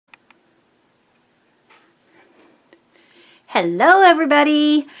Hello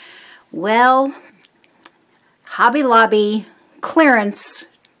everybody. Well, Hobby Lobby clearance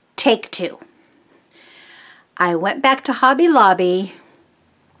take two. I went back to Hobby Lobby.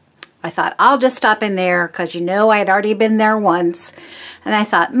 I thought I'll just stop in there because you know I'd already been there once, and I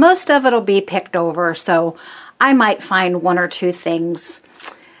thought most of it'll be picked over, so I might find one or two things.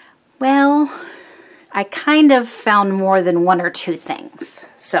 Well, I kind of found more than one or two things.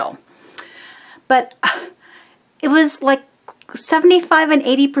 But it was like 75 and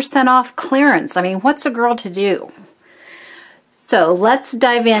 80% off clearance. I mean, what's a girl to do? So let's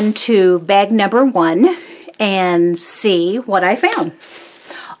dive into bag number one and see what I found.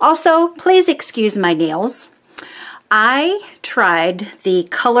 Also, please excuse my nails. I tried the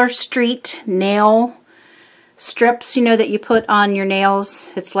Color Street nail strips, you know, that you put on your nails.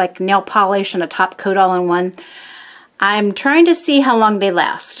 It's like nail polish and a top coat all in one. I'm trying to see how long they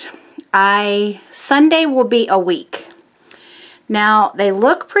last. Sunday will be a week. Now, they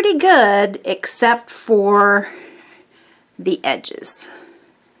look pretty good except for the edges.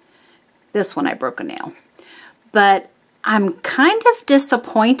 This one I broke a nail. But I'm kind of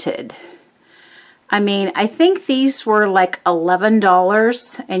disappointed. I mean, I think these were like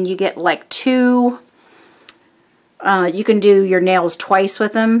 $11 and you get like two, you can do your nails twice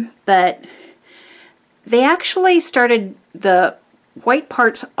with them, but they actually started, the white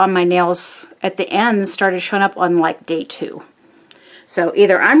parts on my nails at the ends started showing up on like day 2. So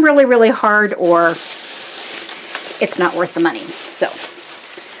either I'm really, really hard or it's not worth the money. So,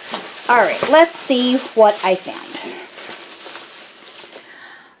 all right, let's see what I found.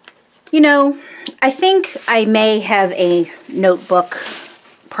 You know, I think I may have a notebook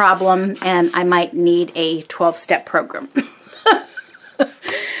problem and I might need a 12-step program.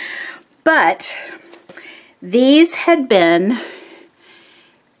 But these had been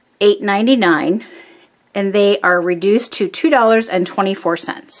 $8.99 and they are reduced to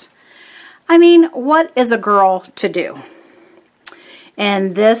 $2.24. I mean, what is a girl to do?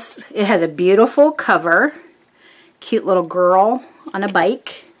 And this, it has a beautiful cover, cute little girl on a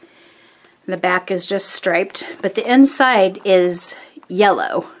bike. The back is just striped, but the inside is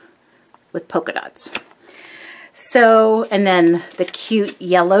yellow with polka dots. So, and then the cute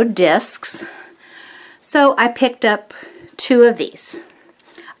yellow discs. So I picked up 2 of these.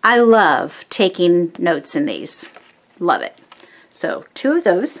 I love taking notes in these. Love it. So 2 of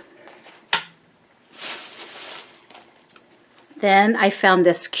those. Then I found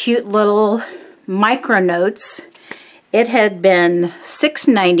this cute little micro notes. It had been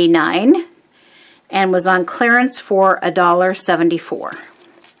 $6.99 and was on clearance for $1.74.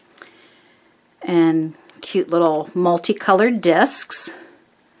 And cute little multicolored discs.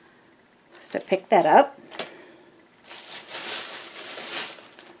 So pick that up.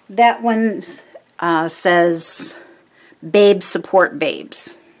 That one says, "Babes support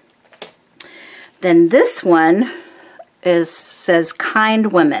babes." Then this one says,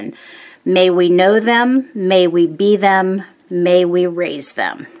 "Kind women. May we know them, may we be them, may we raise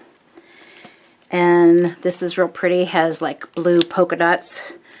them." And this is real pretty, has like blue polka dots.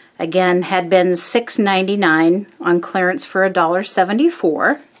 Again, had been $6.99 on clearance for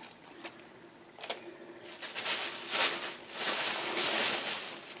 $1.74.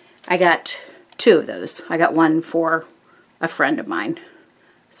 I got 2 of those. I got one for a friend of mine.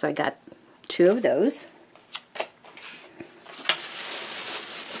 So I got 2 of those.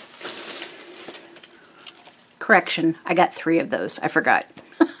 Correction, I got 3 of those. I forgot.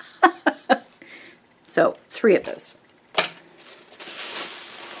 So 3 of those.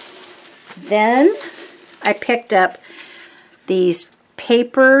 Then I picked up these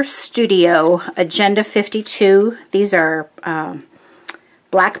Paper Studio Agenda 52. These are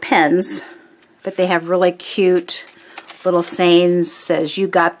black pens, but they have really cute little sayings. Says, "You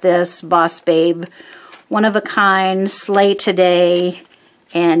got this, boss babe, one of a kind, slay today,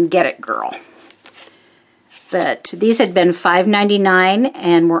 and get it, girl." But these had been $5.99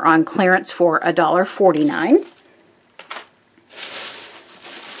 and were on clearance for $1.49.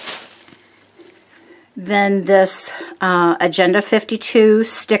 Then this Agenda 52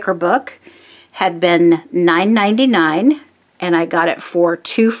 sticker book had been $9.99 and I got it for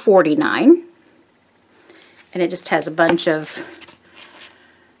 $2.49. And it just has a bunch of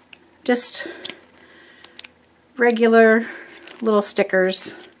just regular little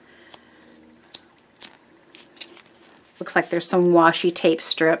stickers. Looks like there's some washi tape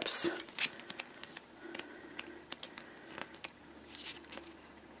strips.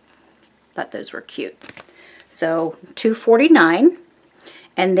 Thought those were cute. So $2.49.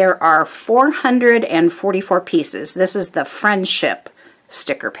 And there are 444 pieces. This is the Friendship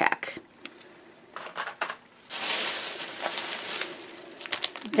sticker pack.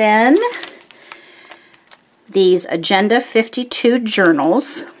 then these Agenda 52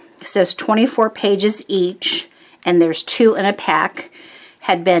 journals. It says 24 pages each, and there's 2 in a pack.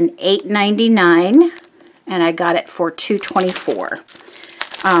 Had been $8.99, and I got it for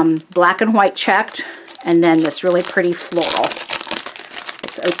 $2.24. Black and white checked, and then this really pretty floral.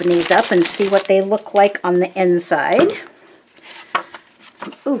 Let's open these up and see what they look like on the inside.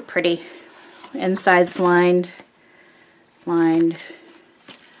 Ooh, pretty. Inside's lined,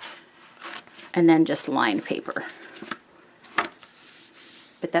 and then just lined paper.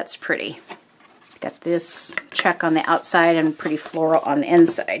 But that's pretty. Got this check on the outside and pretty floral on the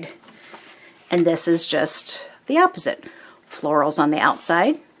inside. And this is just the opposite. Florals on the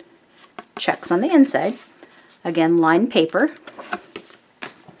outside, checks on the inside. Again, lined paper.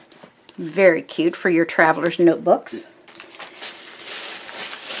 Very cute for your traveler's notebooks.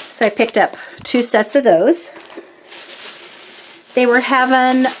 So I picked up 2 sets of those. They were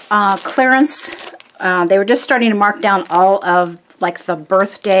having clearance. They were just starting to mark down all of like the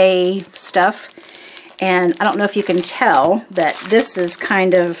birthday stuff. And I don't know if you can tell, but this is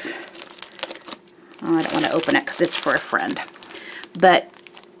kind of, oh, I don't want to open it because it's for a friend. But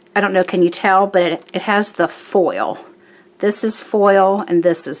I don't know, can you tell? But it has the foil. This is foil and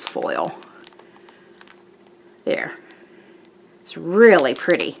this is foil. There. It's really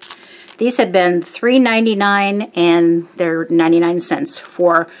pretty. These had been $3.99 and they're 99 cents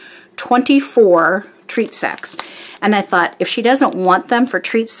for 24 treat sacks. And I thought, if she doesn't want them for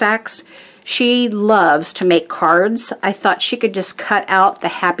treat sacks, she loves to make cards. I thought she could just cut out the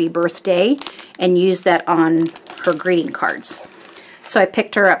happy birthday and use that on her greeting cards. So I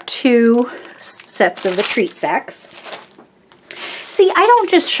picked her up 2 sets of the treat sacks. See, I don't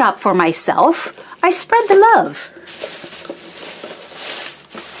just shop for myself. I spread the love.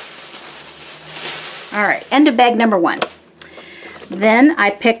 All right, end of bag number 1. Then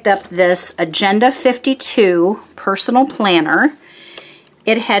I picked up this Agenda 52 personal planner.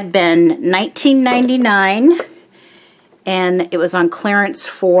 It had been $19.99 and it was on clearance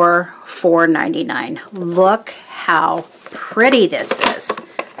for $4.99. Look how pretty this is.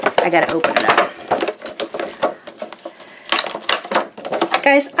 I gotta open it up.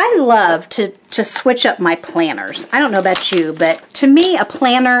 Guys, I love to switch up my planners. I don't know about you, but to me a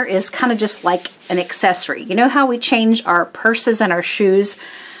planner is kind of just like an accessory. You know how we change our purses and our shoes?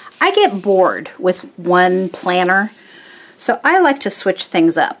 I get bored with one planner, so I like to switch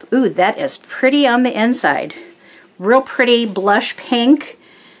things up. Ooh, that is pretty on the inside. Real pretty blush pink,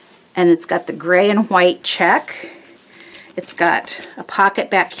 and it's got the gray and white check. It's got a pocket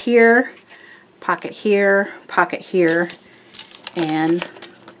back here, pocket here, and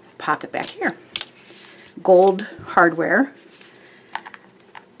pocket back here. Gold hardware.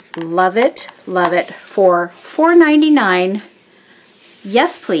 Love it for $4.99.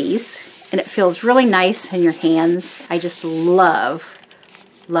 Yes, please. And it feels really nice in your hands. I just love,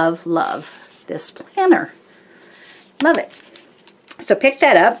 love, love this planner. Love it. So pick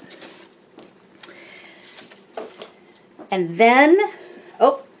that up. And then,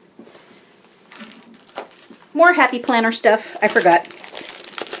 oh, more happy planner stuff. I forgot.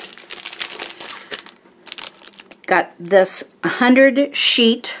 Got this 100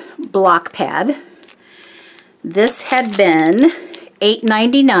 sheet block pad. This had been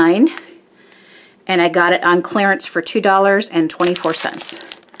 $8.99 and I got it on clearance for $2.24.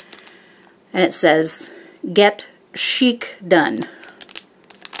 And it says, "Get chic done."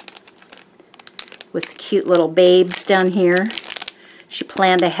 With cute little babes down here. She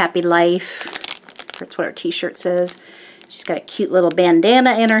planned a happy life. That's what her t-shirt says. She's got a cute little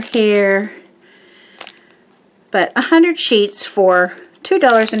bandana in her hair. But 100 sheets for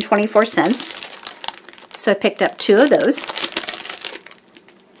 $2.24. So I picked up 2 of those.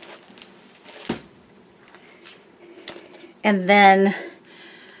 And then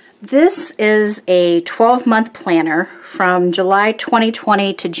this is a 12-month planner from July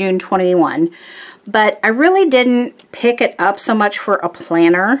 2020 to June 21. But I really didn't pick it up so much for a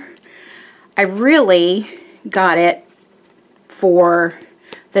planner. I really got it for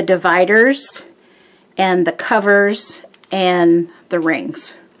the dividers and the covers and the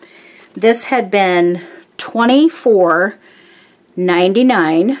rings. This had been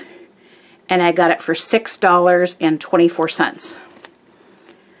 $24.99 and I got it for $6.24.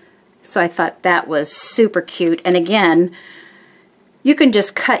 So I thought that was super cute. And again, you can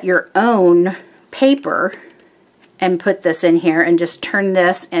just cut your own paper and put this in here and just turn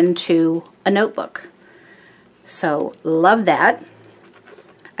this into a notebook. So love that.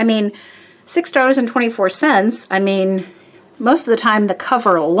 I mean, $6.24, I mean, most of the time the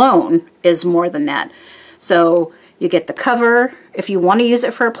cover alone is more than that. So You get the cover. If you want to use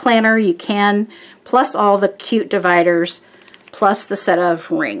it for a planner, you can, plus all the cute dividers, plus the set of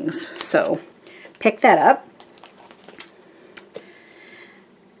rings. So pick that up.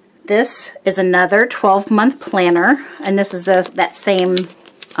 This is another 12-month planner, and this is that same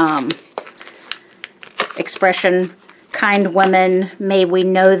expression, kind women, may we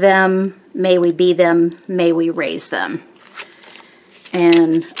know them, may we be them, may we raise them.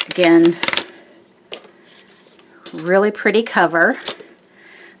 And again, really pretty cover.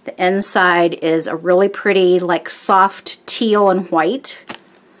 The inside is a really pretty, like, soft teal and white.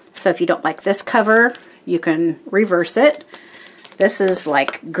 So if you don't like this cover, you can reverse it. This is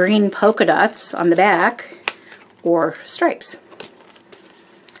like green polka dots on the back or stripes.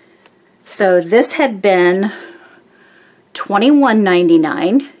 So this had been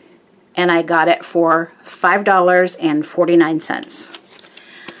 $21.99 and I got it for $5.49.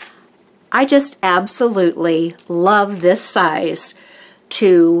 I just absolutely love this size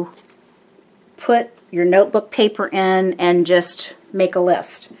to put your notebook paper in and just make a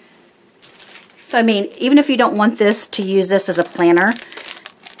list. So I mean, even if you don't want this to use this as a planner,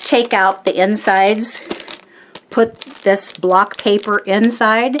 take out the insides, put this block paper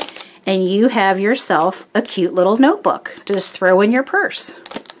inside, and you have yourself a cute little notebook to just throw in your purse.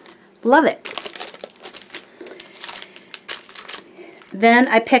 Love it. Then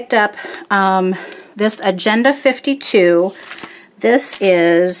I picked up this Agenda 52. This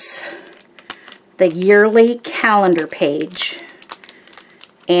is the yearly calendar page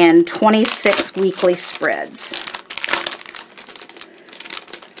and 26 weekly spreads.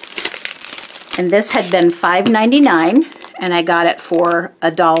 And this had been $5.99 and I got it for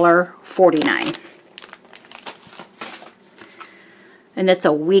 $1.49. And it's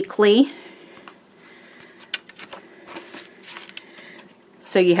a weekly.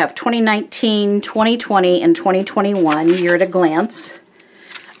 So you have 2019, 2020, and 2021 year at a glance.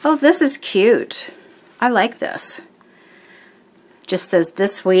 Oh, this is cute. I like this. Just says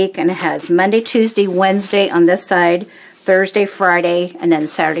this week, and it has Monday, Tuesday, Wednesday on this side, Thursday, Friday, and then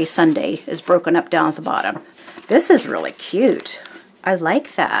Saturday, Sunday is broken up down at the bottom. This is really cute. I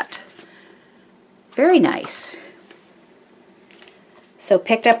like that. Very nice. So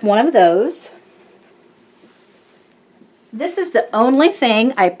picked up one of those. This is the only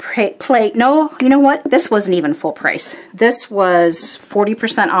thing I played. No, you know what? This wasn't even full price. This was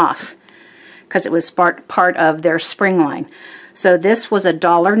 40% off because it was part of their spring line. So this was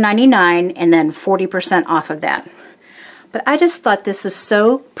 $1.99 and then 40% off of that. But I just thought this is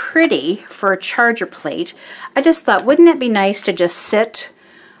so pretty for a charger plate. I just thought, wouldn't it be nice to just sit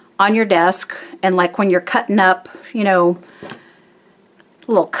on your desk and, like, when you're cutting up, you know,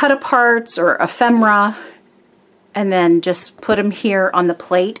 little cut-aparts or ephemera, and then just put them here on the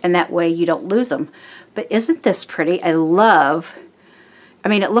plate, and that way you don't lose them. But isn't this pretty? I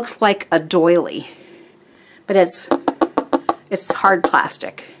mean, it looks like a doily, but it's hard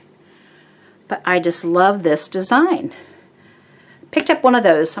plastic. But I just love this design. Picked up one of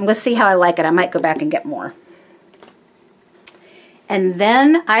those. I'm going to see how I like it. I might go back and get more. And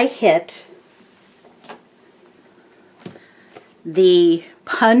then I hit the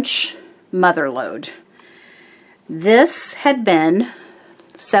Punch Motherload. This had been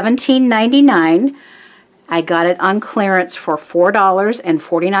 $17.99. I got it on clearance for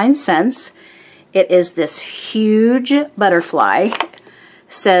 $4.49. It is this huge butterfly.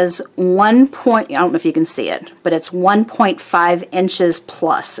 Says I don't know if you can see it, but it's 1.5 inches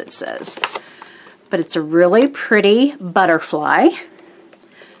plus, it says. But it's a really pretty butterfly.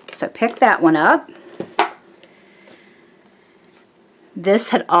 So pick that one up.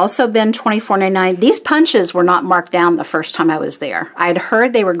 This had also been $24.99. These punches were not marked down the first time I was there. I'd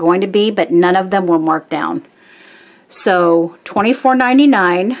heard they were going to be, but none of them were marked down. So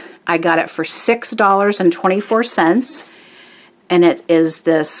 $24.99. I got it for $6.24. And it is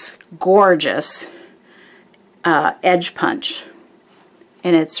this gorgeous edge punch.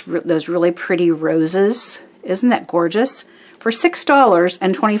 And it's those really pretty roses. Isn't that gorgeous? For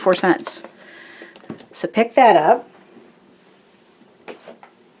 $6.24. So pick that up.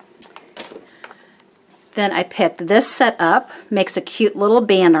 Then I picked this set up. Makes a cute little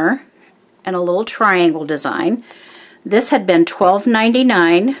banner and a little triangle design. This had been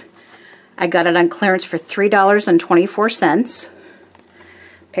 $12.99. I got it on clearance for $3.24.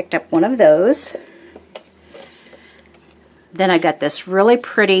 Picked up one of those. Then I got this really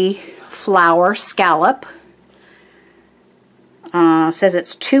pretty flower scallop. Says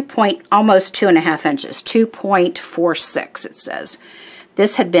it's almost 2.5 inches, 2.46 it says.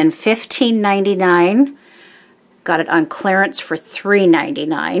 This had been $15.99. Got it on clearance for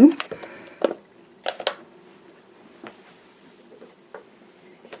 $3.99.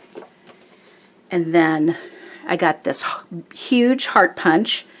 And then I got this huge heart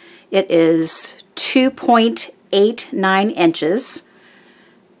punch. It is 2.89 inches.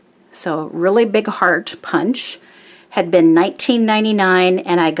 So really big heart punch. Had been $19.99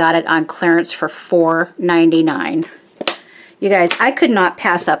 and I got it on clearance for $4.99. You guys, I could not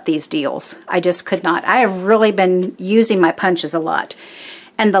pass up these deals. I just could not. I have really been using my punches a lot.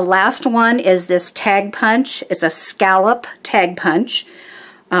 And the last one is this tag punch. It's a scallop tag punch.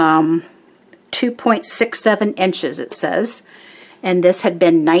 2.67 inches it says. And this had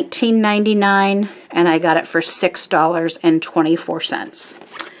been $19.99 and I got it for $6.24.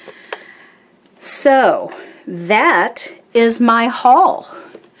 So that is my haul.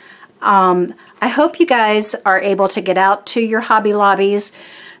 I hope you guys are able to get out to your Hobby Lobbies.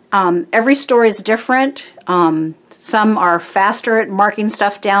 Every store is different. Some are faster at marking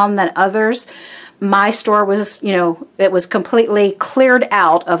stuff down than others. My store was, you know, it was completely cleared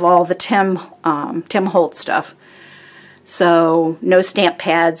out of all the Tim Holtz stuff. So no stamp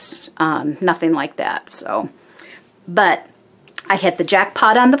pads, nothing like that. So, but I hit the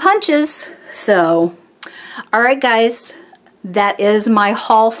jackpot on the punches. So, all right, guys. That is my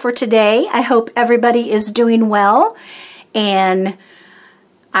haul for today. I hope everybody is doing well, and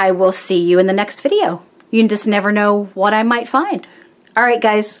I will see you in the next video. You just never know what I might find. All right,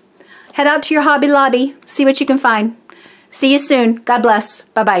 guys, head out to your Hobby Lobby, see what you can find. See you soon. God bless.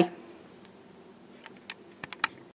 Bye-bye.